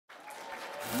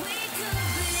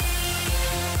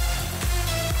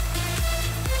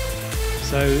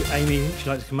So, Amy, would you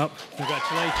like to come up?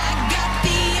 Congratulations.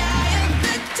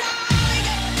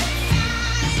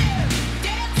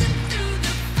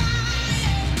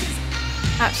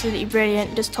 Absolutely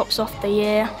brilliant, just tops off the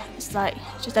year. It's like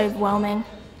just overwhelming,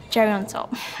 cherry on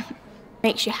top.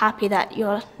 Makes you happy that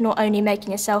you're not only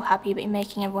making yourself happy, but you're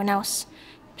making everyone else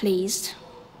pleased.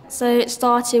 So it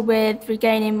started with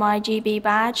regaining my GB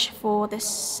badge for the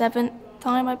 7th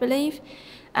time, I believe.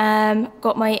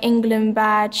 Got my England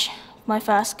badge, my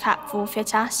first cap for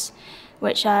FITAS,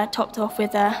 which topped off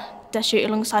with a shoot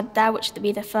alongside Dad, which would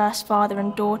be the first father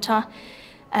and daughter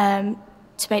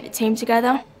to make the team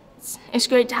together. It's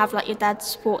great to have like your dad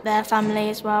support their family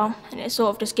as well, and it sort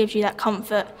of just gives you that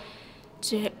comfort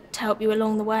to help you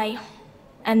along the way.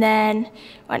 And then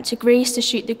went to Greece to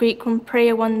shoot the Greek Grand Prix.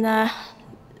 I won the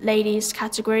ladies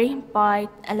category by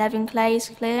 11 clays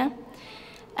clear.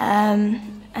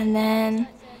 And then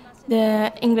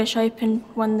the English Open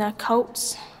won the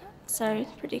Colts, so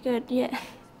pretty good, yeah.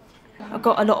 I've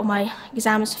got a lot of my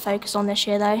exams to focus on this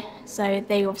year though, so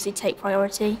they obviously take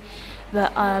priority.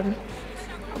 But I've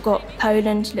got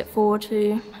Poland to look forward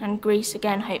to and Greece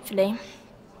again, hopefully.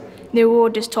 The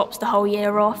award just tops the whole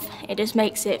year off. It just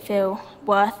makes it feel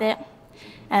worth it.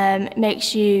 It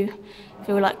makes you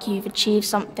feel like you've achieved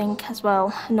something as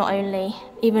well. Not only,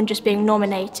 even just being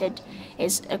nominated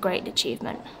is a great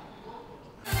achievement.